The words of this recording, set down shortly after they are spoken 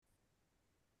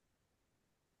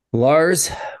Lars,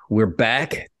 we're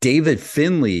back. David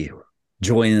Finley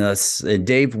joining us. And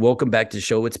Dave, welcome back to the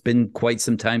show. It's been quite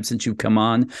some time since you've come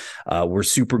on. We're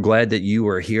super glad that you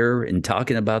are here and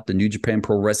talking about the New Japan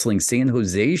Pro Wrestling San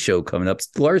Jose show coming up.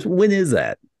 Lars, when is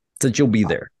that? Since you'll be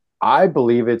there. I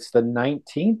believe it's the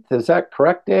 19th. Is that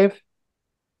correct, Dave?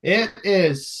 It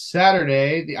is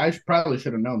Saturday. Probably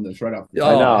should have known this right off the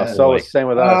I top of Oh my know. head. So boy. it's same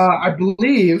with us. I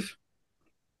believe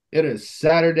it is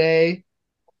Saturday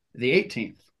the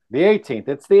 18th. The 18th.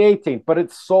 It's the 18th, but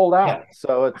it's sold Yeah. out.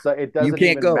 So it You doesn't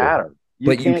can't even go, matter. You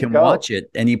but you can't can go. watch it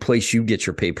any place you get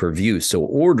your pay-per-view. So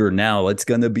order now. It's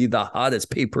going to be the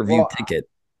hottest pay-per-view Well, ticket.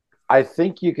 I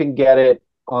think you can get it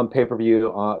on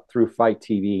pay-per-view through Fight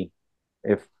TV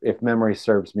if memory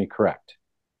serves me correct.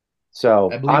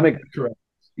 I So believe that's correct.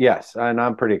 yes, and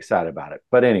I'm pretty excited about it.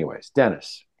 But anyways,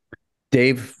 Dennis.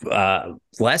 Dave,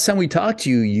 last time we talked to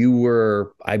you, you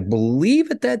were, I believe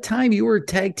at that time, you were a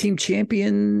tag team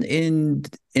champion in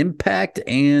Impact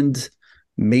and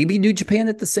maybe New Japan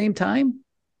at the same time.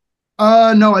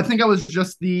 No, I think I was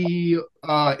just the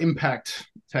Impact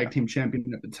Tag Team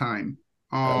Champion at the time.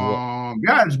 Well,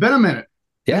 Yeah, it's been a minute.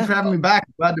 Thanks yeah, for having me back.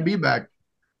 Glad to be back.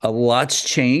 a lot's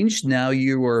changed. Now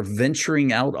you are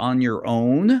venturing out on your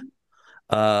own.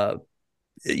 Uh,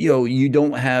 you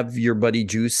don't have your buddy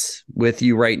Juice with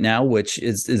you right now, which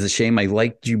is a shame. I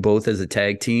liked you both as a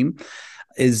tag team.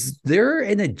 Is there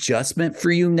an adjustment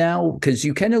for you now? Because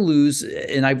you kind of lose,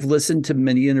 and I've listened to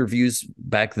many interviews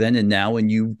back then and now,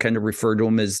 and you kind of refer to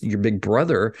him as your big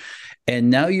brother. And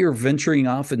now you're venturing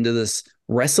off into this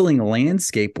wrestling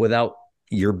landscape without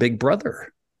your big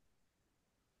brother.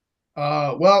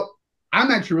 Well,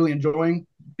 I'm actually really enjoying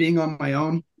being on my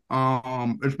own.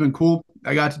 It's been cool.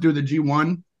 I got to do the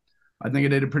G1. I think I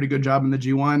did a pretty good job in the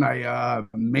G1. I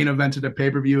main evented a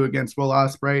pay-per-view against Will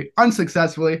Ospreay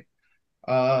unsuccessfully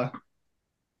uh,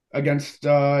 against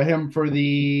him for the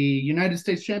United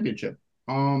States Championship.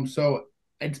 So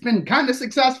it's been kind of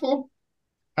successful.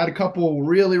 Had a couple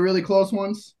really, really close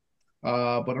ones,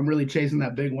 but I'm really chasing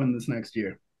that big one this next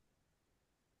year.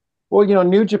 Well,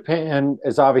 New Japan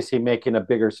is obviously making a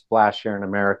bigger splash here in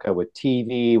America with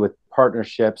TV, with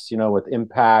partnerships, with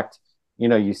Impact.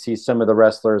 You see some of the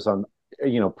wrestlers on,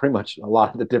 pretty much a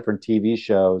lot of the different TV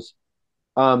shows.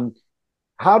 Um,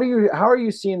 how are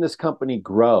you seeing this company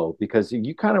grow? Because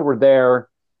you kind of were there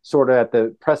sort of at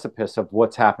the precipice of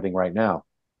what's happening right now.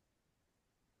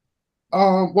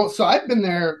 Well, so I've been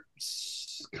there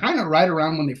kind of right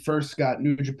around when they first got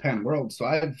New Japan World. So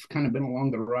I've kind of been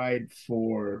along the ride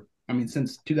for, I mean,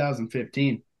 since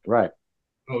 2015. Right.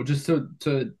 Oh, just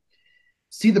to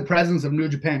see the presence of New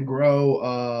Japan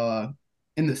grow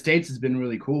in the States has been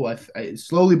really cool.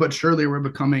 Slowly but surely we're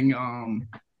becoming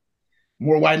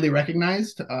more widely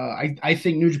recognized. I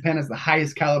think New Japan is the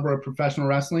highest caliber of professional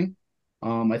wrestling.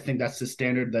 I think that's the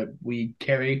standard that we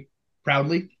carry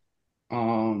proudly.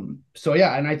 So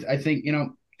yeah, and I think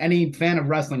any fan of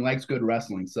wrestling likes good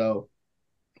wrestling. So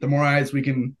the more eyes we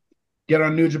can get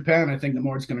on New Japan, I think the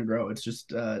more it's going to grow. It's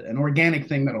just an organic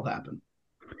thing that'll happen.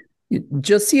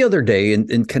 Just the other day,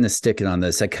 and kind of sticking on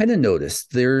this, I kind of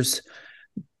noticed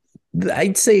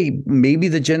I'd say maybe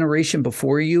the generation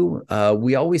before you,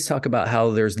 we always talk about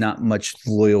how there's not much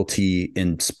loyalty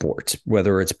in sports,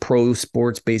 whether it's pro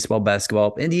sports, baseball,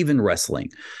 basketball, and even wrestling.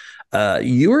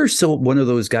 You're so one of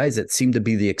those guys that seem to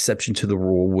be the exception to the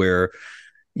rule where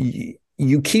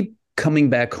you keep coming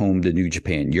back home to New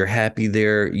Japan. You're happy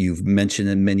there. You've mentioned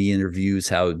in many interviews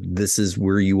how this is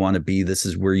where you want to be. This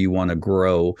is where you want to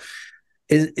grow.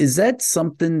 Is that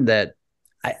something that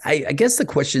I guess the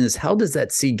question is, how does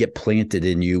that seed get planted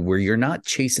in you where you're not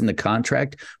chasing the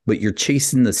contract, but you're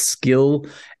chasing the skill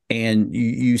and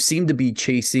you seem to be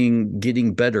chasing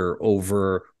getting better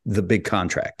over the big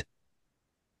contract?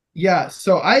 Yeah,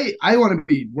 so I want to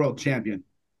be world champion.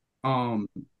 Um,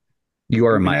 You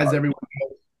are I in mean, my as heart. everyone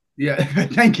knows, yeah,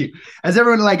 thank you. As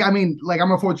everyone like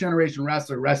I'm a fourth generation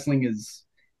wrestler. Wrestling is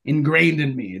ingrained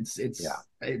in me. Yeah.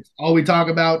 It's all we talk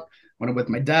about when I'm with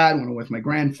my dad, when I'm with my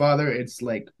grandfather. It's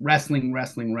like wrestling,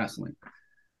 wrestling, wrestling.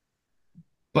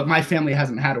 But my family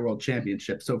hasn't had a world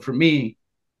championship, so for me,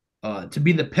 to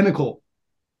be the pinnacle,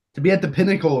 to be at the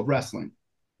pinnacle of wrestling,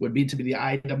 would be to be the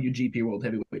IWGP World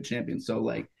Heavyweight Champion. So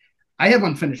like, I have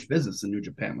unfinished business in New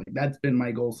Japan. Like that's been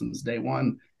my goal since day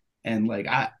one, and like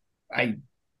I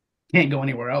can't go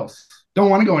anywhere else. Don't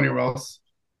want to go anywhere else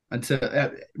until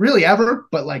really ever.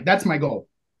 But like that's my goal,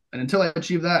 and until I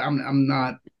achieve that, I'm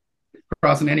not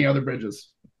crossing any other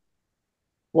bridges.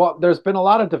 Well, there's been a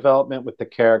lot of development with the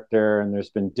character, and there's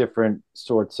been different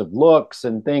sorts of looks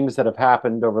and things that have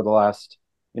happened over the last,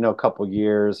 couple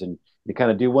years. And you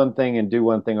kind of do one thing and do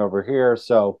one thing over here.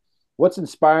 So, what's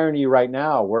inspiring you right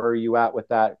now? Where are you at with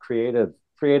that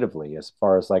creatively, as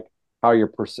far as like how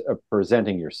you're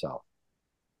presenting yourself?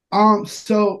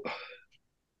 So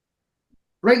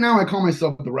right now I call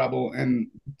myself the rebel, and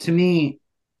to me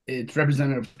it's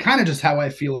representative kind of just how I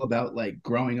feel about like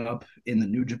growing up in the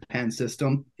New Japan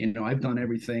system. I've done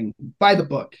everything by the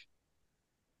book,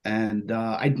 and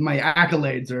my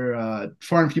accolades are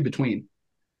far and few between.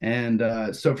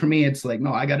 And so for me, it's like,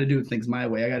 no, I got to do things my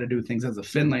way. I got to do things as a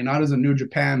Finlay, not as a New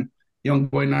Japan young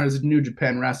boy, not as a New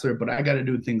Japan wrestler, but I got to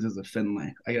do things as a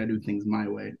Finlay. I got to do things my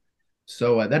way.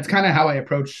 So that's kind of how I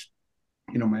approach,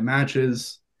 my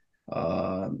matches.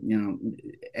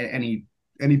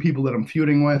 Any people that I'm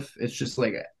feuding with, it's just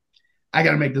like I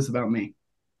got to make this about me.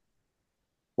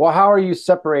 Well, how are you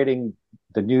separating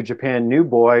the New Japan new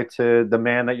boy to the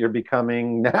man that you're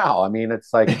becoming now? I mean,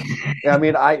 it's like, I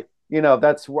mean,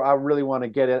 that's where I really want to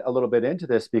get a little bit into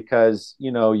this, because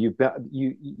you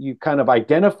kind of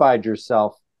identified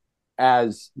yourself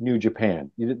as New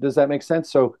Japan. Does that make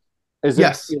sense? So,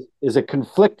 Yes. Is it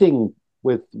conflicting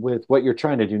with what you're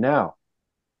trying to do now?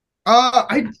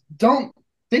 I don't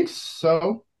think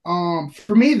so.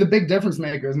 For me, the big difference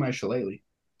maker is my shillelagh.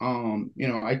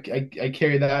 I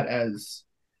carry that as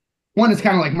one. It's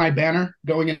kind of like my banner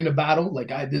going into battle. Like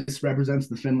this represents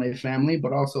the Finlay family,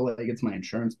 but also like it's my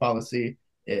insurance policy.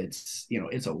 It's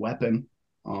a weapon.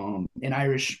 In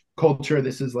Irish culture,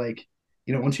 this is like,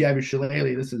 once you have your shillelagh,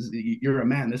 you're a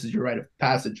man. This is your rite of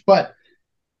passage. But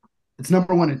its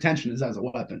number one intention is as a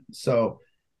weapon. So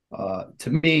to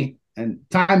me, and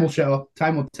time will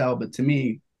tell, but to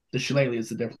me, the shillelagh is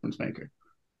the difference maker.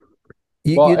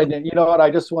 Well, and you know what?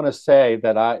 I just want to say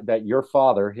that your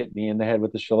father hit me in the head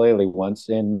with the shillelagh once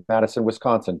in Madison,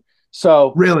 Wisconsin.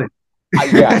 So really,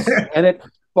 yes, and it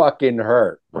fucking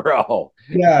hurt, bro.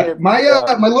 Yeah, my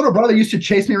little brother used to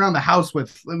chase me around the house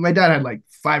with. My dad had like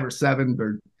 5 or 7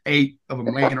 or 8 of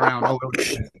them laying around all over the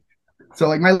place. So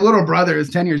like my little brother is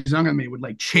 10 years younger than me, would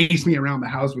like chase me around the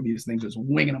house with these things, just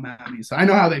winging them at me. So I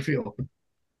know how they feel.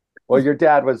 Well, your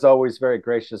dad was always very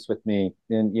gracious with me,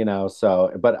 and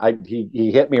but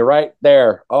he hit me right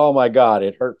there. Oh my God,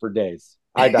 it hurt for days.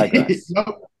 I digress.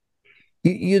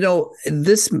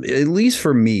 This, at least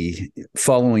for me,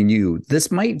 following you, this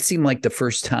might seem like the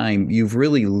first time you've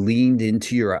really leaned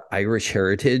into your Irish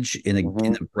heritage in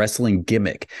a wrestling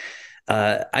gimmick.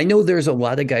 I know there's a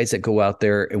lot of guys that go out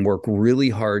there and work really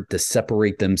hard to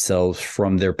separate themselves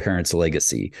from their parents'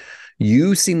 legacy.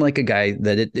 You seem like a guy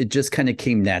that it just kind of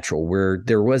came natural, where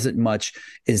there wasn't much.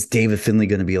 Is David Finlay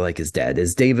going to be like his dad?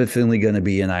 Is David Finlay going to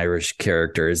be an Irish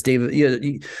character? Is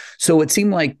David? So it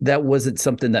seemed like that wasn't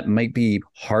something that might be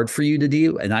hard for you to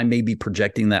do, and I may be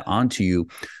projecting that onto you.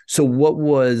 So what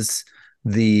was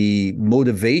the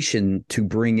motivation to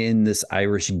bring in this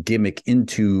Irish gimmick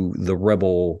into the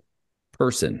Rebel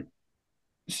person?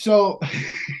 So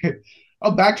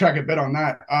I'll backtrack a bit on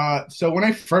that. So when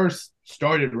I first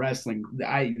started wrestling,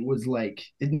 I was like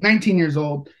 19 years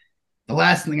old. The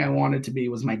last thing I wanted to be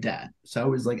was my dad. So I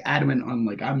was like adamant on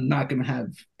like, I'm not going to have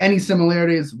any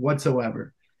similarities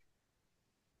whatsoever.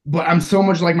 But I'm so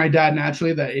much like my dad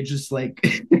naturally that it just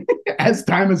like, as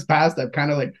time has passed, I've kind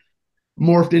of like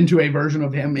morphed into a version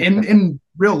of him in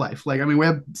real life. Like, I mean, we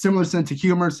have similar sense of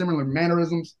humor, similar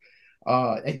mannerisms.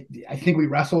 I think we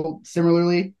wrestle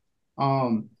similarly.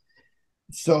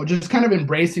 So just kind of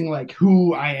embracing like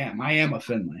who I am. I am a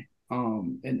Finlay.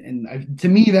 To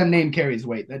me, that name carries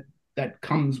weight. That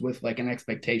comes with like an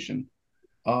expectation.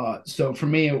 So for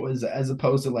me, it was, as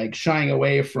opposed to like shying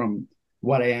away from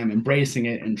what I am, embracing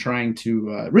it and trying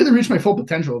to really reach my full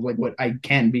potential of like what I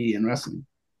can be in wrestling.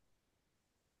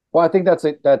 Well, I think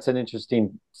that's an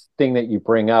interesting thing that you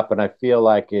bring up, and I feel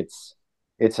like it's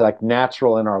like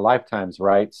natural in our lifetimes,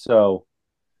 right? So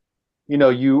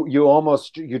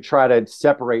you try to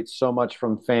separate so much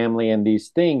from family and these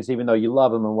things, even though you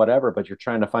love them and whatever, but you're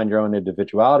trying to find your own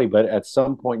individuality. But at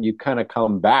some point you kind of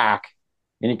come back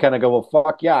and you kind of go, well,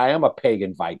 fuck yeah, I am a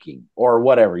pagan Viking or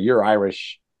whatever. You're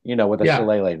Irish, with a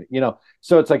shillelagh,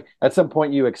 so it's like at some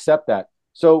point you accept that.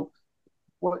 So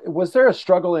was there a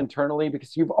struggle internally,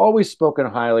 because you've always spoken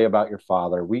highly about your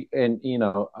father?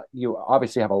 You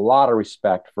obviously have a lot of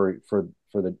respect for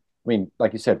the, I mean,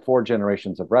 like you said, 4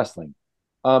 generations of wrestling.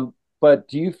 But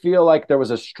do you feel like there was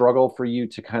a struggle for you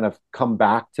to kind of come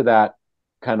back to that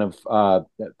kind of how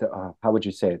would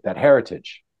you say it, that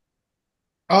heritage?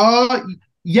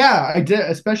 Yeah, I did,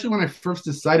 especially when I first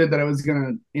decided that I was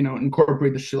gonna,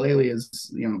 incorporate the shillelagh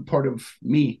as, part of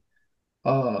me.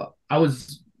 I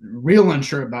was real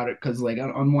unsure about it because, like,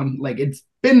 on one, like, it's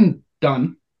been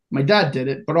done. My dad did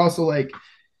it, but also like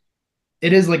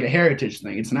it is like a heritage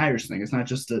thing. It's an Irish thing. It's not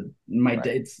just Right.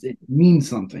 it means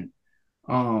something.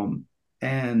 And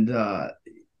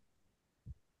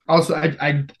also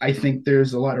I think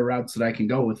there's a lot of routes that I can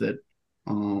go with it.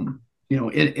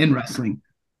 In wrestling.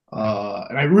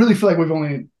 And I really feel like we've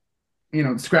only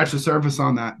scratched the surface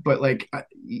on that. But like,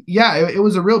 yeah, it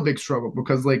was a real big struggle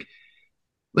because like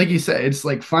you said, it's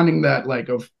like finding that like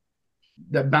of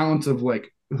that balance of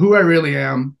like who I really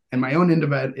am and my own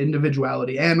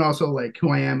individuality, and also like who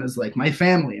I am as like my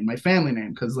family and my family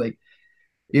name. Because like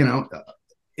you know,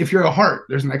 if you're a Hart,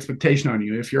 there's an expectation on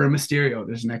you. If you're a Mysterio,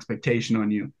 there's an expectation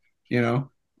on you. You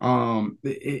know,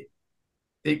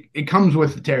 it comes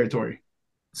with the territory.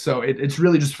 So it's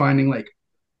really just finding like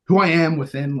who I am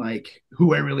within like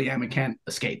who I really am and can't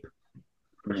escape.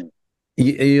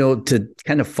 To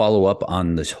kind of follow up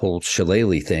on this whole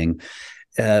shillelagh thing,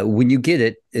 when you get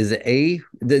it, is it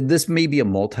this may be a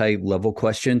multi-level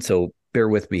question, so bear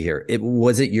with me here.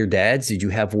 Was it your dad's? Did you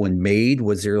have one made?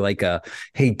 Was there like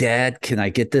hey dad, can I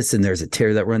get this? And there's a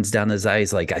tear that runs down his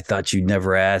eyes. Like, I thought you'd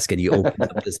never ask. And he opens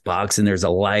up this box and there's a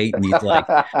light and he's like,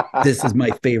 this is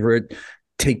my favorite.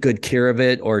 Take good care of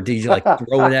it. Or did you like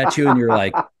throw it at you and you're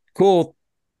like, cool,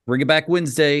 bring it back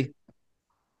Wednesday?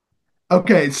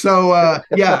 Okay, so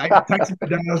yeah, I texted my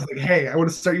dad. I was like, "Hey, I want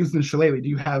to start using the shillelagh. Do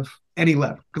you have any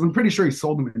left?" Because I'm pretty sure he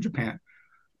sold them in Japan.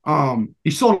 He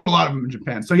sold a lot of them in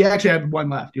Japan, so he actually had one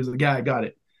left. He was like, "Yeah, I got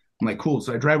it." I'm like, "Cool."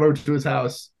 So I drive over to his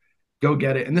house, go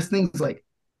get it, and this thing's like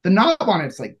the knob on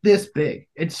it's like this big.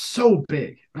 It's so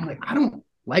big. I'm like, I don't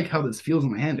like how this feels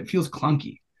in my hand. It feels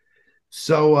clunky.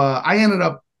 So I ended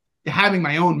up having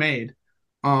my own made.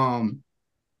 Um,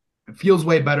 it feels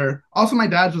way better. Also, my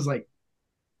dad's was like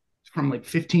from like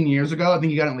 15 years ago. I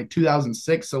think he got it in like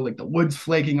 2006. So like the wood's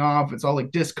flaking off. It's all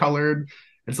like discolored.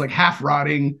 It's like half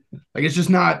rotting. Like it's just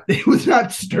not, it was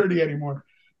not sturdy anymore.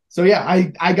 So yeah,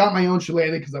 I got my own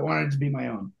shillelagh because I wanted it to be my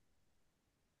own.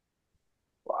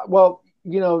 Well,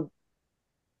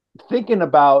 thinking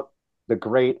about the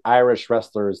great Irish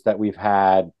wrestlers that we've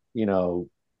had,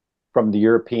 from the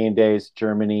European days,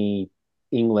 Germany,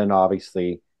 England,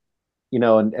 obviously,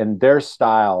 and their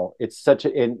style, it's such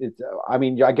a, and it's, I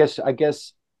mean, I guess,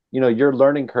 your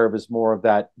learning curve is more of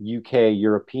that UK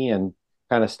European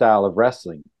kind of style of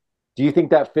wrestling. Do you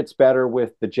think that fits better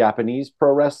with the Japanese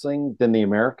pro wrestling than the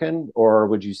American, or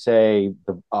would you say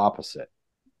the opposite?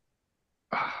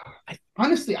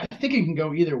 Honestly, I think it can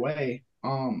go either way.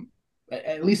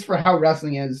 At least for how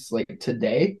wrestling is like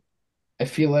today, I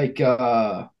feel like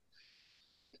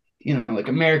like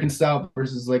American style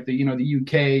versus like the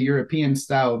UK European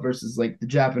style versus like the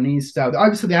Japanese style.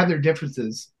 Obviously, they have their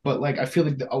differences, but like I feel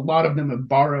like a lot of them have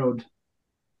borrowed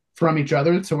from each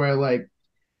other to where like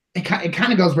it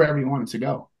kind of goes wherever you want it to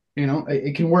go.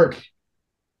 It can work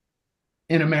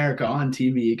in America on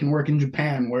TV. It can work in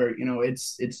Japan where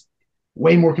it's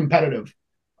way more competitive.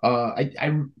 I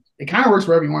it kind of works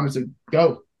wherever you want it to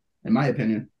go, in my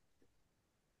opinion.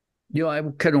 I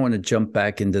kind of want to jump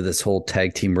back into this whole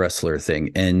tag team wrestler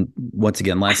thing. And once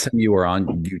again, last time you were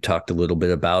on, you talked a little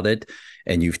bit about it,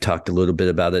 and you've talked a little bit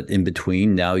about it in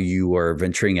between. Now you are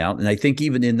venturing out. And I think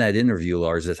even in that interview,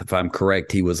 Lars, if I'm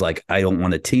correct, he was like, I don't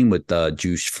want to team with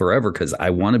Juice forever because I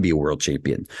want to be a world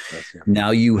champion. Yes, yeah.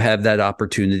 Now you have that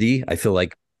opportunity. I feel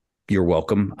like you're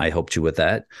welcome. I helped you with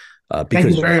that. Because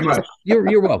thank you very much.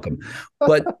 You're welcome.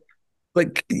 But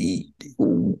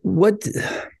what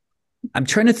I'm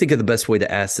trying to think of the best way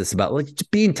to ask this about like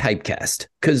being typecast,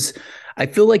 because I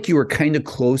feel like you were kind of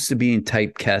close to being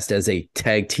typecast as a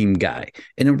tag team guy.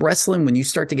 And in wrestling, when you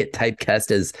start to get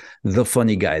typecast as the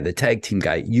funny guy, the tag team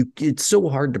guy, it's so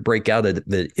hard to break out of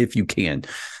it if you can.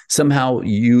 Somehow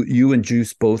you and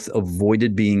Juice both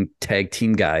avoided being tag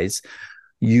team guys.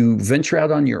 You venture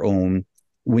out on your own.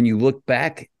 When you look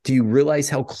back, do you realize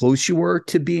how close you were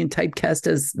to being typecast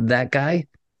as that guy?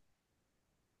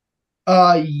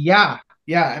 Yeah,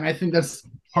 and I think that's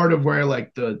part of where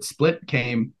like the split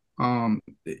came. I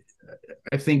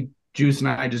think Juice and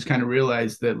I just kind of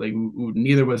realized that like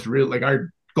neither of us really like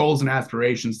our goals and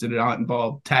aspirations did not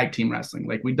involve tag team wrestling.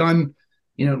 Like we'd been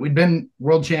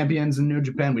world champions in New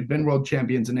Japan, we'd been world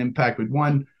champions in Impact, we'd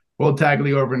won World Tag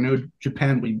League over in New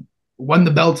Japan, we won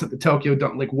the belts at the Tokyo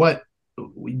Dome. Like what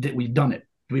we've done it.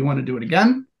 Do we want to do it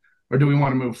again, or do we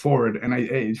want to move forward?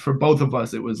 And for both of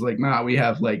us, it was like, nah, we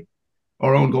have like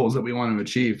our own goals that we want to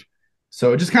achieve.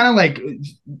 So it just kind of like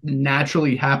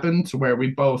naturally happened to where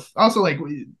we both also like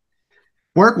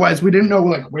work wise, we didn't know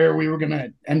like where we were going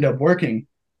to end up working.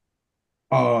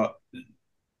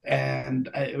 And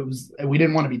we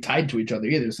didn't want to be tied to each other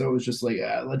either. So it was just like,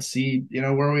 let's see,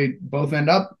 where we both end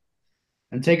up.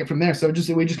 and take it from there. So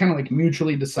we just kind of like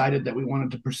mutually decided that we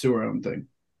wanted to pursue our own thing.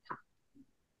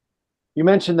 You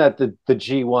mentioned that the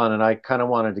G1, and I kind of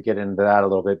wanted to get into that a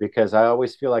little bit because I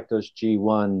always feel like those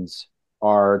G1s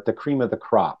are the cream of the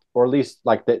crop, or at least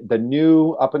like the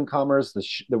new up and comers,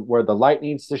 where the light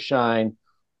needs to shine,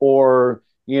 or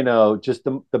just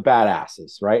the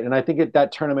badasses, right? And I think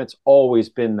that tournament's always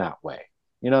been that way.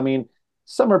 I mean,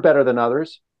 some are better than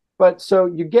others, but so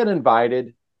you get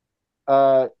invited.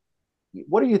 What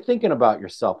are you thinking about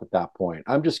yourself at that point?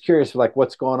 I'm just curious, like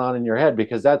what's going on in your head,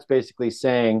 because that's basically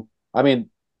saying, I mean,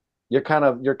 you're kind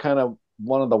of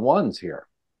one of the ones here.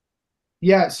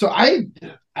 Yeah, so I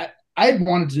had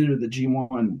wanted to do the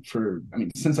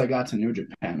G1 since I got to New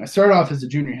Japan. I started off as a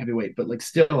junior heavyweight, but like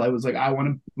still I was like,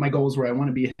 my goals were I want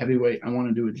to be a heavyweight, I want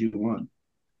to do a G1.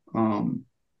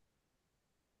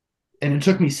 And it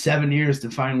took me 7 years to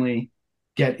finally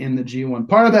get in the G1.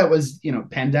 Part of that was,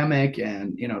 pandemic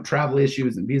and, travel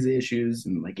issues and visa issues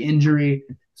and like injury.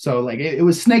 So like it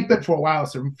was snake bit for a while.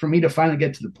 So for me to finally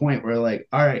get to the point where like,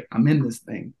 all right, I'm in this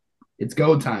thing, it's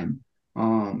go time.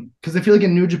 Because I feel like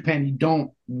in New Japan, you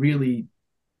don't really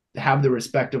have the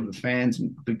respect of the fans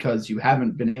because you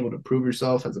haven't been able to prove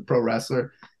yourself as a pro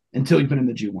wrestler until you've been in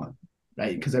the G1,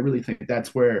 right? Because I really think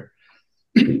that's where,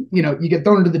 you get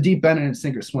thrown into the deep end and it's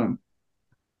sink or swim.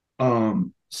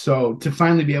 So to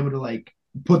finally be able to like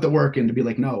put the work in to be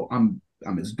like, no, I'm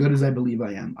as good as I believe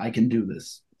I am. I can do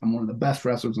this. I'm one of the best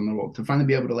wrestlers in the world. To finally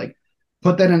be able to like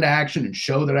put that into action and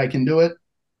show that I can do it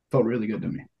felt really good to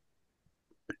me.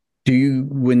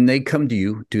 When they come to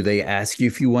you, do they ask you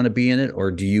if you want to be in it,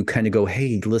 or do you kind of go,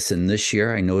 hey, listen, this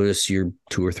year I noticed you're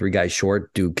 2 or 3 guys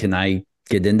short. Can I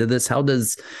get into this? How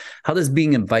does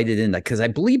being invited in that? Because I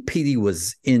believe PD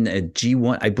was in a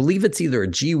G1. I believe it's either a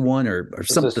G1 or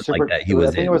something like that.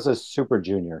 I think it was a Super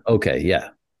Junior. Okay, yeah.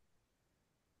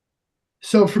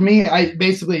 So for me,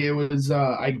 it was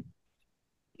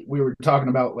we were talking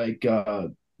about like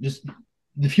just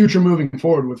the future moving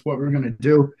forward with what we were going to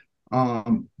do.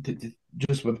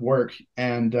 Just with work,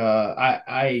 and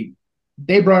they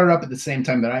brought it up at the same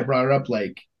time that I brought it up.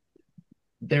 Like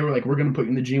they were like, we're gonna put you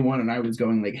in the G1, and I was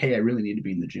going like, hey, I really need to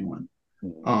be in the G1.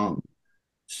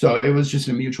 So it was just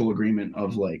a mutual agreement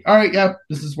of like, all right, yeah,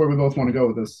 this is where we both want to go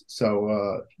with this.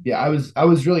 So yeah, I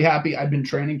was really happy. I'd been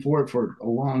training for it for a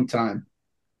long time.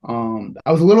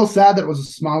 I was a little sad that it was a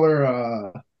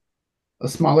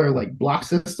smaller like block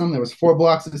system. There was 4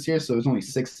 blocks this year, so it was only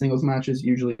 6 singles matches.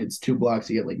 Usually it's 2 blocks,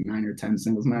 you get like 9 or 10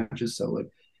 singles matches. So like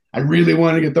I really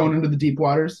wanted to get thrown into the deep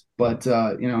waters, but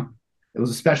it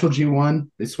was a special G1.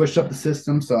 They switched up the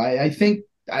system. So I think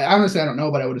I honestly I don't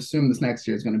know, but I would assume this next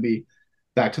year is going to be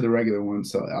back to the regular one.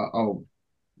 So I'll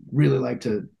really like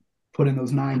to put in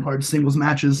those 9 hard singles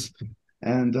matches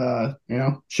and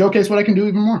showcase what I can do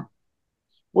even more.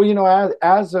 Well,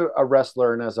 as a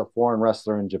wrestler and as a foreign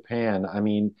wrestler in Japan, I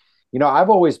mean, I've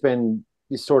always been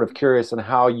sort of curious on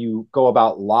how you go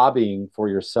about lobbying for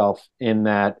yourself in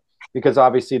that, because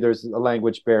obviously there's a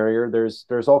language barrier,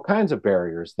 there's all kinds of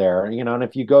barriers there, and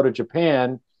if you go to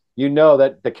Japan,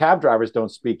 that the cab drivers don't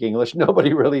speak English.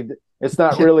 It's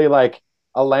not really like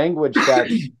a language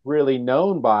that's really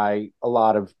known by a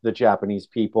lot of the Japanese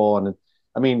people. And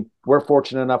I mean, we're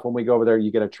fortunate enough when we go over there,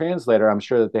 you get a translator. I'm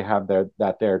sure that they have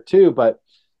that there too. But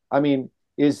I mean,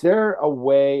 is there a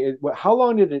way? How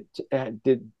long did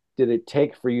it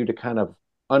take for you to kind of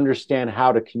understand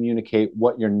how to communicate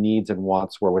what your needs and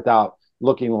wants were without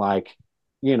looking like,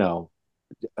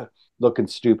 looking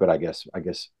stupid? I guess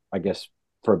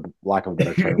for lack of a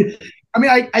better term. I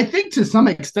mean, I think to some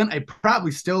extent I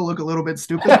probably still look a little bit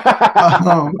stupid.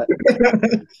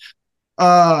 But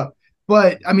I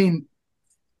mean,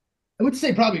 I would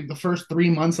say probably the first 3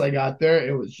 months I got there,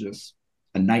 it was just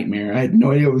a nightmare. I had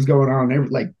no idea what was going on.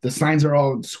 Like the signs are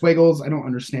all squiggles. I don't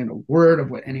understand a word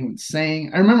of what anyone's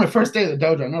saying. I remember my first day at the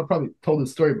dojo. I know I probably told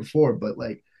this story before, but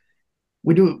like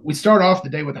we start off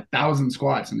the day with 1,000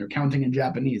 squats and they're counting in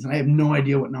Japanese, and I have no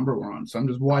idea what number we're on. So I'm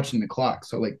just watching the clock.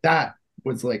 So like that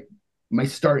was like my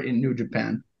start in New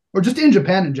Japan, or just in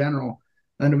Japan in general.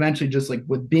 And eventually just like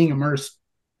with being immersed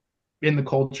in the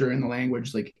culture, in the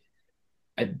language, like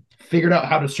I figured out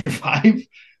how to survive.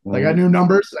 Like I knew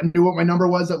numbers. I knew what my number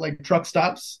was at like truck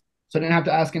stops. So I didn't have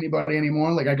to ask anybody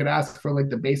anymore. Like I could ask for like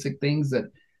the basic things that,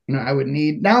 I would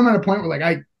need. Now I'm at a point where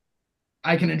like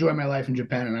I can enjoy my life in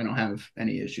Japan and I don't have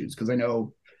any issues because I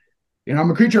know,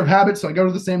 I'm a creature of habit. So I go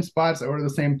to the same spots. I order the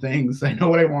same things. I know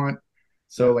what I want.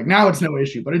 So like now it's no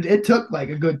issue, but it took like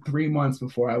a good 3 months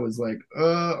before I was like,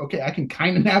 okay, I can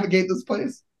kind of navigate this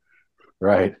place.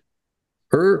 Right.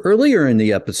 Earlier in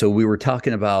the episode, we were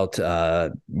talking about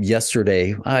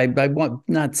yesterday. I want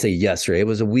not to say yesterday. It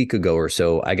was a week ago or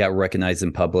so. I got recognized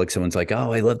in public. Someone's like,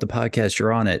 "Oh, I love the podcast.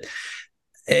 You're on it."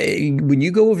 When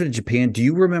you go over to Japan, do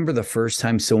you remember the first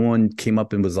time someone came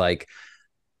up and was like,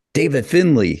 David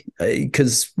Finlay?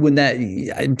 Because when that,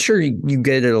 I'm sure you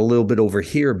get it a little bit over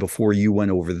here before you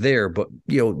went over there, but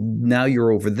now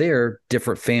you're over there,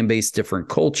 different fan base, different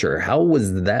culture. How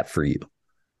was that for you?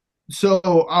 So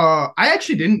I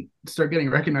actually didn't start getting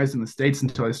recognized in the States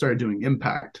until I started doing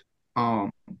Impact.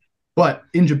 But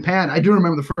in Japan, I do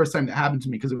remember the first time that happened to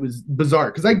me because it was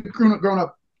bizarre. Because I growing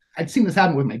up, I'd seen this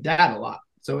happen with my dad a lot.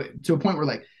 So to a point where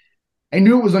like I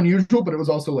knew it was unusual, but it was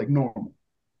also like normal.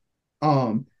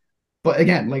 But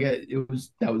again, like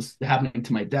that was happening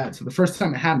to my dad. So the first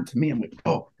time it happened to me, I'm like,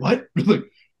 oh, what? Like,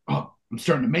 oh, I'm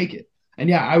starting to make it. And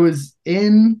yeah, I was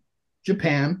in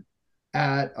Japan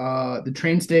at the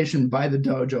train station by the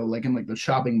dojo, like in like the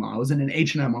shopping mall. I was in an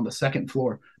H&M on the second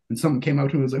floor, and someone came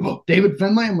out to me and was like, "Oh, David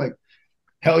Finlay." I'm like,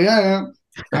 "Hell yeah, I am."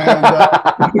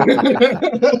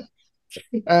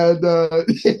 And so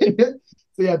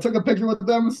yeah, I took a picture with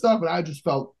them and stuff, and I just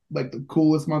felt like the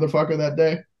coolest motherfucker that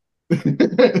day.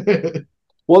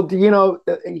 Well,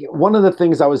 one of the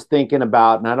things I was thinking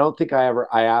about, and I don't think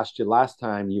I asked you last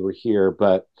time you were here,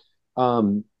 but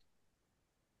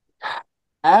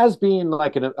as being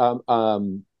like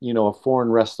a foreign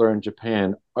wrestler in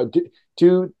Japan,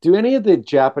 do any of the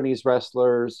Japanese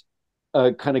wrestlers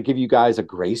kind of give you guys a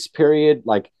grace period,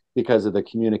 like because of the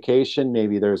communication?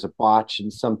 Maybe there's a botch in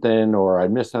something or a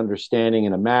misunderstanding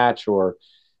in a match, or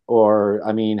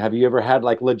I mean, have you ever had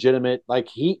like legitimate like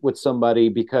heat with somebody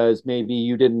because maybe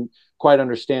you didn't quite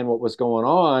understand what was going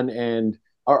on, and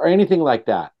or anything like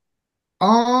that?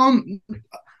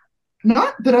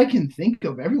 Not that I can think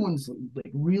of. Everyone's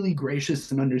like really gracious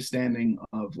and understanding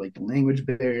of like the language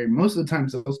barrier. Most of the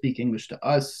times they'll speak English to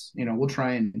us. We'll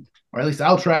try and, or at least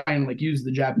I'll try and like use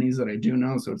the Japanese that I do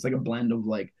know. So it's like a blend of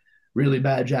like really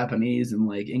bad Japanese and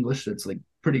like English that's like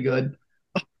pretty good.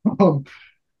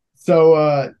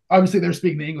 So obviously they're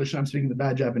speaking the English and I'm speaking the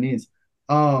bad Japanese.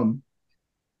 So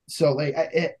like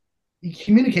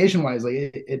communication wise, like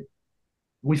it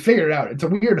we figured it out. It's a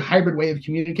weird hybrid way of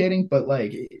communicating, but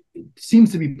like it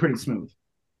seems to be pretty smooth.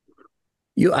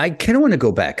 I kind of want to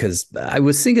go back because I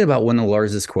was thinking about one of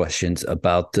Lars's questions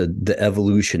about the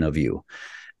evolution of you,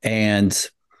 and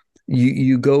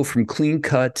you go from clean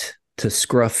cut to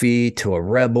scruffy to a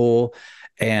rebel.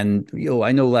 And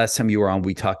I know last time you were on,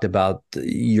 we talked about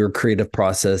your creative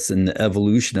process and the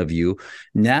evolution of you.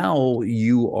 Now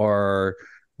you are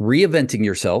reinventing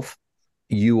yourself.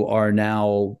 You are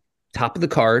now top of the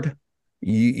card.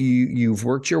 You've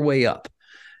worked your way up.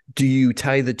 Do you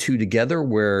tie the two together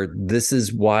where this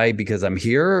is why because I'm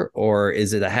here, or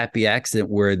is it a happy accident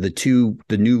where the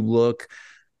new look,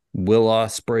 Will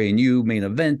Ospreay and you main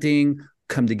eventing,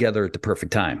 come together at the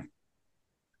perfect time?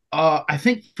 I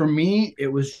think for me it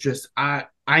was just I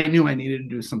knew I needed to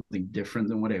do something different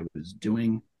than what I was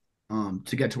doing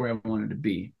to get to where I wanted to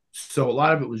be. So a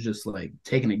lot of it was just like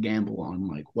taking a gamble on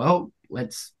like, well,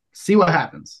 let's see what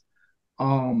happens.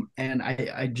 And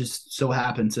I just so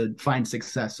happened to find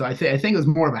success. So I think it was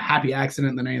more of a happy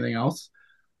accident than anything else.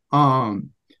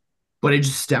 But it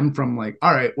just stemmed from like,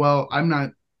 all right, well, I'm not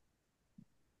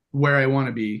where I want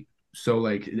to be. So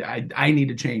like I need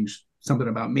to change something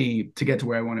about me to get to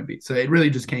where I want to be. So it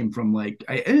really just came from like,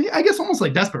 I guess almost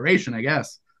like desperation, I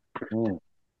guess.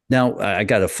 Now I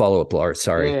got a follow-up, Lars.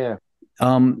 Sorry. Yeah.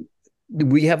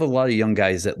 We have a lot of young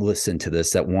guys that listen to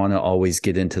this that want to always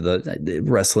get into the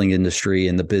wrestling industry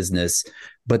and the business,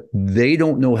 but they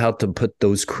don't know how to put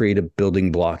those creative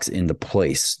building blocks into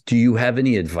place. Do you have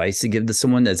any advice to give to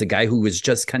someone as a guy who has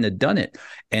just kind of done it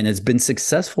and has been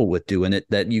successful with doing it,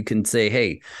 that you can say,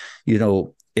 hey,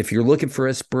 if you're looking for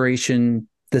inspiration,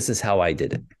 this is how I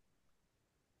did it?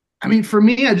 I mean, for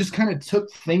me, I just kind of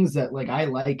took things that like I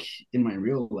like in my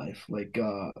real life. Like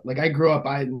I grew up,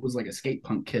 I was like a skate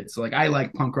punk kid. So like I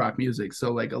like punk rock music.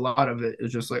 So like a lot of it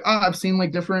is just like, oh, I've seen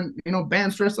like different,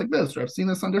 bands dressed like this, or I've seen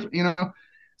this on different,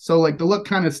 So like the look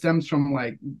kind of stems from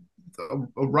like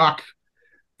a rock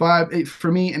vibe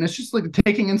for me. And it's just like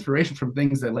taking inspiration from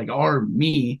things that like are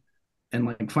me and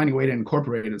like finding a way to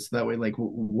incorporate it. So that way, like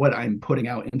what I'm putting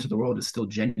out into the world is still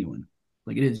genuine.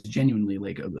 Like it is genuinely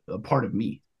like a part of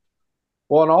me.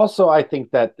 Well, and also I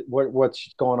think that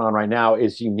what's going on right now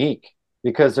is unique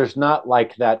because there's not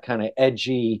like that kind of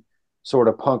edgy sort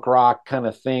of punk rock kind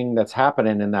of thing that's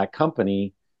happening in that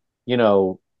company. I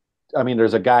mean,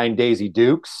 there's a guy in Daisy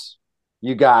Dukes.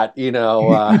 You got, whom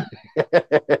I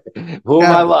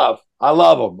love. I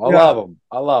love him. I love him.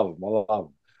 I love him. I love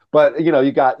him. But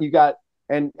you got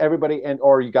and everybody, and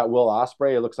or you got Will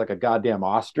Ospreay, it looks like a goddamn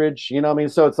ostrich, you know what I mean?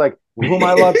 So it's like, whom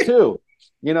I love too.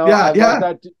 I love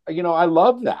that. I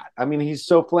love that. I mean, he's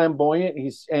so flamboyant.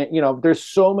 There's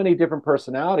so many different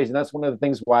personalities, and that's one of the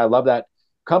things why I love that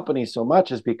company so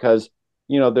much, is because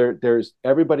there's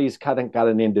everybody's kind of got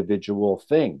an individual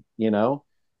thing.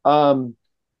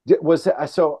 Was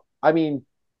so? I mean,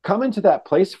 coming to that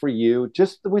place for you,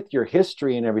 just with your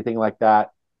history and everything like that.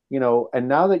 And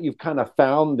now that you've kind of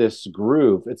found this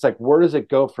groove, it's like, where does it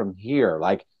go from here?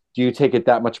 Like, do you take it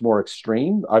that much more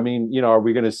extreme? I mean, are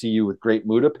we going to see you with Great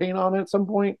Muta paint on it at some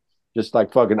point? Just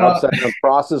like fucking upside down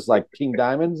crosses, like King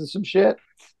Diamonds and some shit.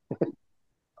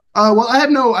 Well, I have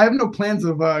no plans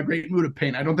of Great Muta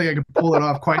paint. I don't think I could pull it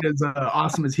off quite as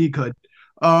awesome as he could.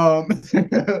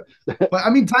 But I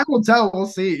mean, time will tell. We'll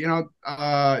see.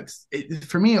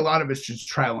 For me, a lot of it's just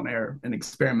trial and error and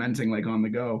experimenting, like on the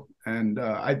go. And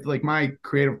I like my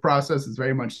creative process is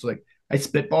very much like I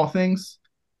spitball things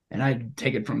and I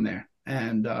take it from there.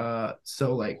 And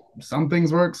so like some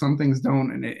things work, some things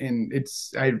don't, and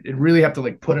I really have to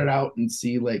like put it out and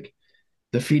see like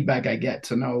the feedback I get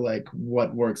to know like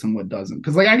what works and what doesn't.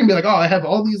 Because like I can be like, oh, I have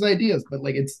all these ideas, but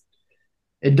like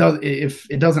if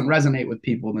it doesn't resonate with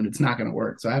people, then it's not going to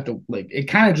work. So I have to like, it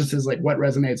kind of just is like what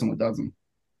resonates and what doesn't.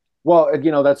 Well,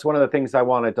 that's one of the things I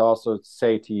wanted to also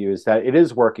say to you, is that it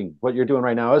is working. What you're doing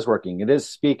right now is working. It is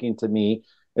speaking to me.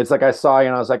 It's like I saw you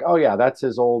and I was like, oh yeah, that's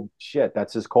his old shit.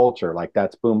 That's his culture. Like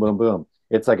that's boom, boom, boom.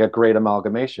 It's like a great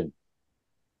amalgamation.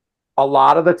 A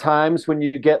lot of the times when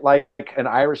you get like an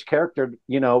Irish character,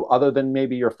 other than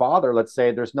maybe your father, let's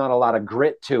say, there's not a lot of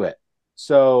grit to it.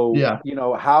 So, yeah,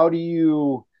 how do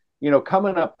you,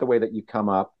 coming up the way that you come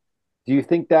up, do you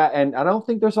think that, and I don't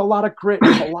think there's a lot of grit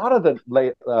with a lot of the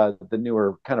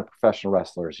newer kind of professional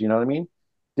wrestlers, you know what I mean?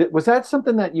 Was that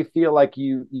something that you feel like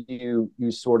you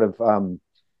sort of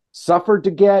suffered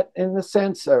to get, in the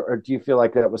sense, or do you feel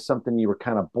like that was something you were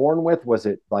kind of born with? Was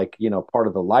it like, part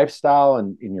of the lifestyle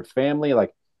and in your family?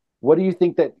 Like, what do you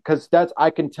think that, because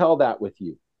I can tell that with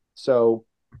you. So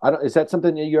is that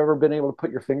something that you ever been able to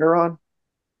put your finger on?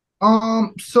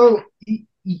 So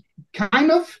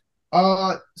kind of.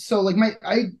 So like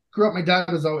I grew up, my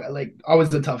dad was always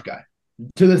the tough guy.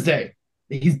 To this day,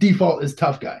 his default is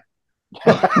tough guy. It's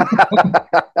like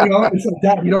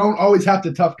that. You don't always have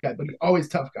to tough guy, but he always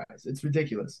tough guys. It's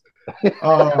ridiculous.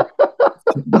 So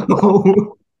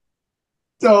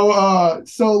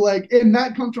like, and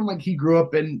that comes from like he grew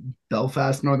up in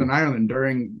Belfast, Northern Ireland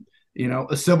during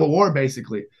a civil war,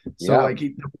 basically. So like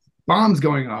bombs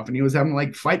going off, and he was having to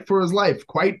like fight for his life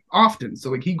quite often.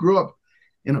 So like he grew up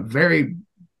in a very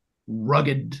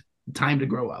rugged time to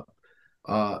grow up.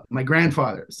 My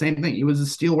grandfather, same thing. He was a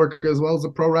steel worker as well as a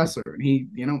pro wrestler, and he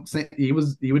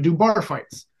would do bar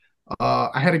fights.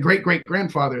 I had a great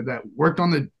grandfather that worked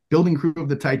on the building crew of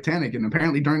the Titanic, and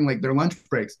apparently during like their lunch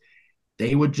breaks,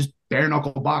 they would just bare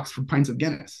knuckle box for pints of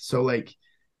Guinness. So like,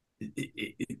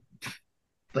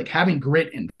 like having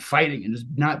grit and fighting and just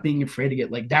not being afraid to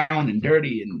get like down and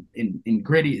dirty and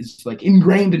gritty is like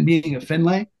ingrained in being a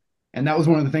Finlay. And that was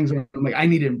one of the things where I'm like, I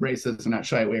need to embrace this and not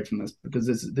shy away from this, because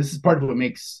this is part of what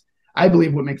makes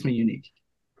me unique.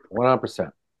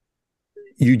 100%.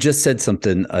 You just said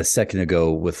something a second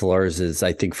ago with Lars's,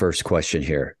 I think, first question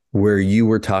here, where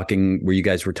you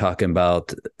guys were talking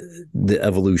about the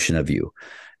evolution of you.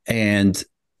 And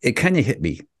it kind of hit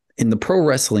me. In the pro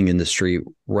wrestling industry,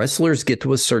 wrestlers get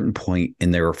to a certain point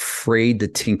and they're afraid to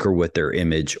tinker with their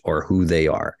image or who they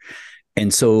are.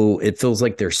 And so it feels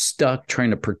like they're stuck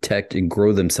trying to protect and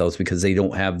grow themselves because they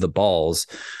don't have the balls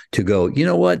to go, you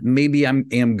know what, maybe I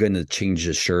am going to change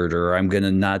the shirt, or I'm going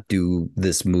to not do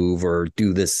this move or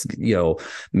do this,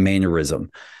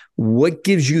 mannerism. What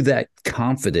gives you that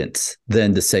confidence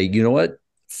then to say, you know what,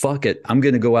 fuck it, I'm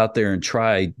going to go out there and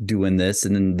try doing this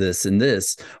and then this and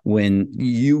this, when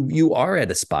you are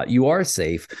at a spot, you are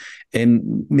safe,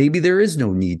 and maybe there is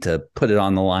no need to put it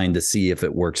on the line to see if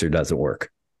it works or doesn't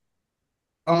work?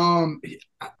 I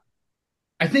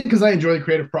think because I enjoy the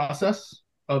creative process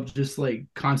of just like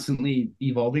constantly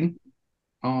evolving.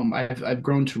 I've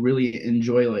grown to really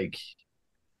enjoy like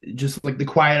just like the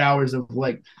quiet hours of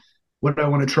like what I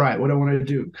want to try, what I want to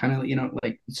do, kind of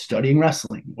like studying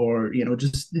wrestling, or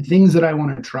just the things that I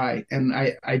want to try, and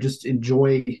I just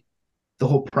enjoy the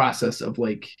whole process of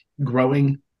like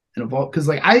growing and evolve. Because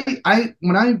like I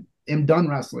when I am done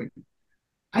wrestling,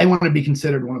 I want to be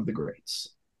considered one of the greats.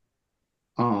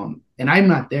 And I'm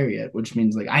not there yet, which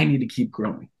means like I need to keep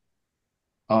growing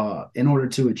in order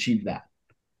to achieve that.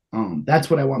 That's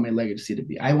what I want my legacy to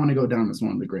be. I want to go down as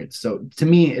one of the greats. So to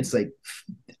me, it's like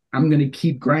I'm going to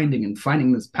keep grinding and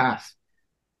finding this path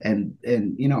and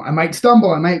you know, I might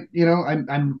stumble, I might, you know,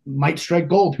 I might strike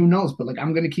gold, who knows, but like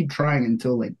I'm gonna keep trying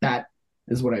until like that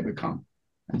is what I become.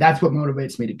 And that's what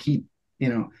motivates me to keep, you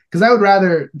know, because I would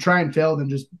rather try and fail than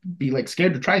just be like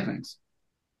scared to try things.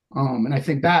 And I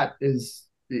think that is,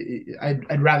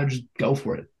 I'd rather just go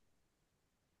for it.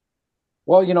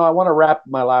 Well, you know, I want to wrap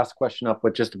my last question up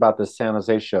with just about this San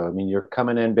Jose show. I mean, you're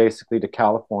coming in basically to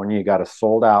California. You got a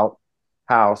sold out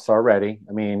house already.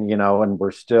 I mean, you know, and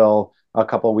we're still a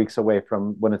couple of weeks away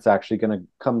from when it's actually going to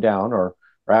come down, or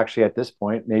actually at this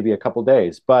point, maybe a couple of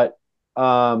days. But,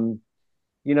 you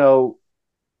know,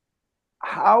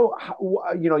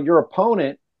 you know, your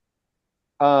opponent,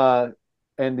 uh,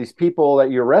 and these people that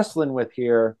you're wrestling with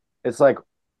here, it's like,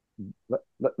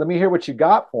 let me hear what you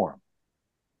got for them.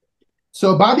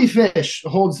 So Bobby Fish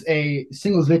holds a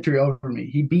singles victory over me.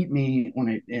 He beat me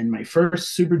in my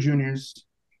first Super Juniors,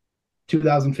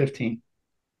 2015.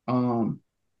 And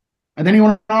then he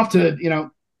went off to, you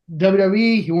know,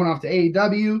 WWE. He went off to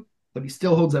AEW, but he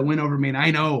still holds that win over me. And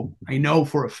I know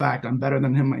for a fact I'm better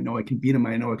than him. I know I can beat him.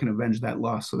 I know I can avenge that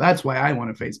loss. So that's why I want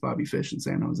to face Bobby Fish in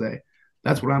San Jose.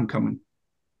 That's what I'm coming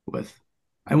with.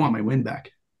 I want my win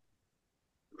back.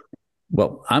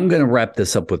 Well, I'm going to wrap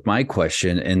this up with my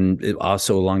question, and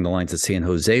also along the lines of San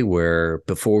Jose, where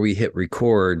before we hit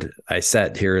record, I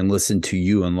sat here and listened to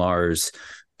you and Lars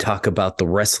talk about the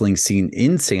wrestling scene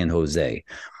in San Jose.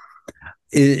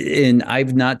 And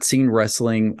I've not seen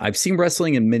wrestling. I've seen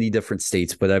wrestling in many different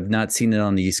states, but I've not seen it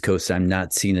on the East Coast. I'm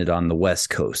not seeing it on the West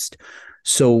Coast.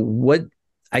 So what,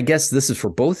 I guess this is for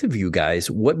both of you guys,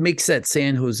 what makes that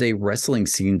San Jose wrestling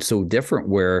scene so different,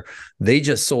 where they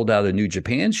just sold out a New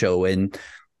Japan show, and,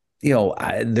 you know,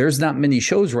 there's not many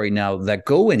shows right now that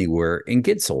go anywhere and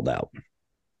get sold out?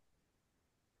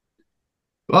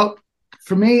 Well,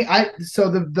 for me,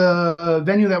 so the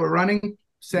venue that we're running,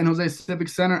 San Jose Civic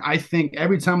Center, I think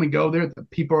every time we go there, the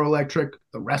people are electric,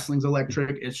 the wrestling's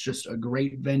electric. It's just a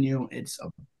great venue. It's a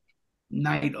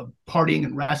night of partying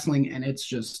and wrestling, and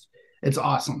it's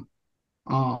awesome.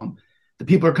 The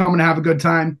people are coming to have a good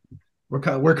time. We're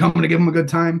coming to give them a good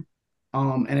time.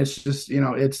 And it's just, you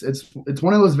know, it's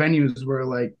one of those venues where,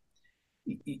 like,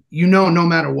 you know, no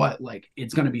matter what, like,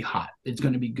 it's going to be hot. It's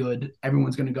going to be good.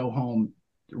 Everyone's going to go home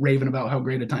raving about how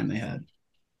great a time they had.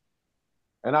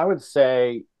 And I would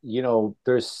say, you know,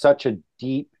 there's such a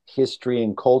deep history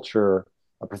and culture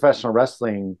of professional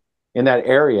wrestling in that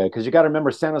area, because you got to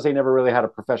remember, San Jose never really had a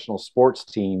professional sports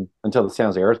team until the San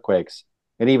Jose Earthquakes,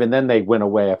 and even then they went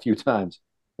away a few times.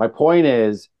 My point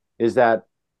is that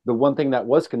the one thing that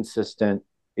was consistent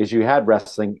is you had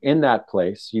wrestling in that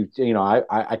place. You know,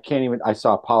 I can't even, I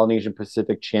saw Polynesian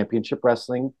Pacific Championship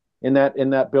Wrestling in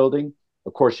that building.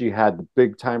 Of course, you had the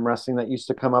big time wrestling that used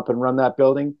to come up and run that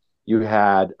building. You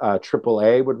had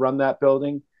AAA would run that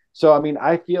building. So, I mean,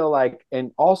 I feel like,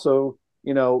 and also,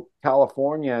 you know,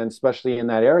 California, and especially in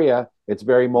that area, it's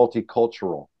very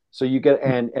multicultural. So you get,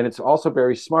 and it's also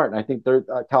very smart. And I think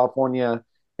California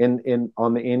in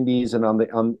on the indies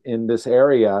and in this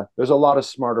area, there's a lot of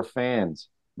smarter fans.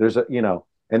 There's a, you know,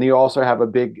 and you also have a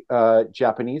big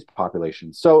Japanese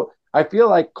population. So I feel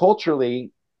like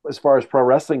culturally, as far as pro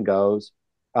wrestling goes,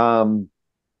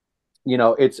 you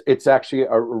know, it's actually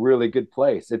a really good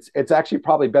place. It's actually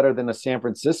probably better than a San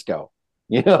Francisco.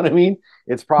 You know what I mean?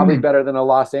 It's probably better than a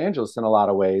Los Angeles in a lot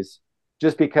of ways,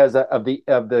 just because of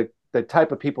the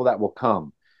type of people that will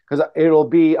come, because it'll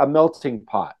be a melting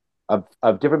pot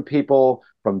of different people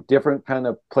from different kind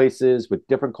of places with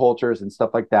different cultures and stuff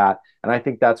like that. And I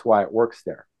think that's why it works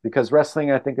there, because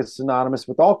wrestling, I think, is synonymous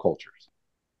with all cultures.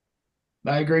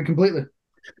 I agree completely.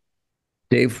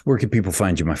 Dave, where can people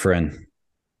find you, my friend?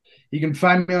 You can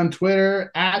find me on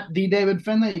Twitter at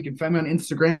 @DavidFinlay. You can find me on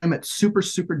Instagram at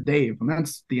Super Dave, and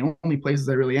that's the only places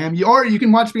I really am. Or you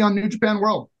can watch me on New Japan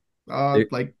World,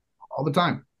 like all the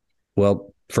time.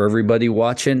 Well, for everybody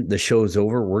watching, the show is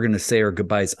over. We're going to say our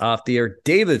goodbyes off the air.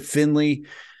 David Finlay,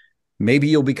 maybe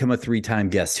you'll become a 3-time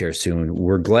guest here soon.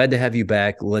 We're glad to have you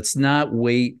back. Let's not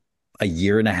wait a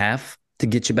year and a half to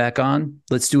get you back on.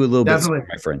 Let's do a little bit sooner,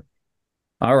 my friend.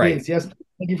 All right. Please, yes.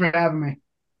 Thank you for having me.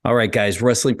 All right, guys.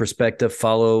 Wrestling Perspective.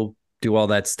 Follow, do all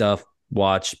that stuff.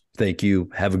 Watch. Thank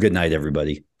you. Have a good night,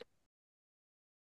 everybody.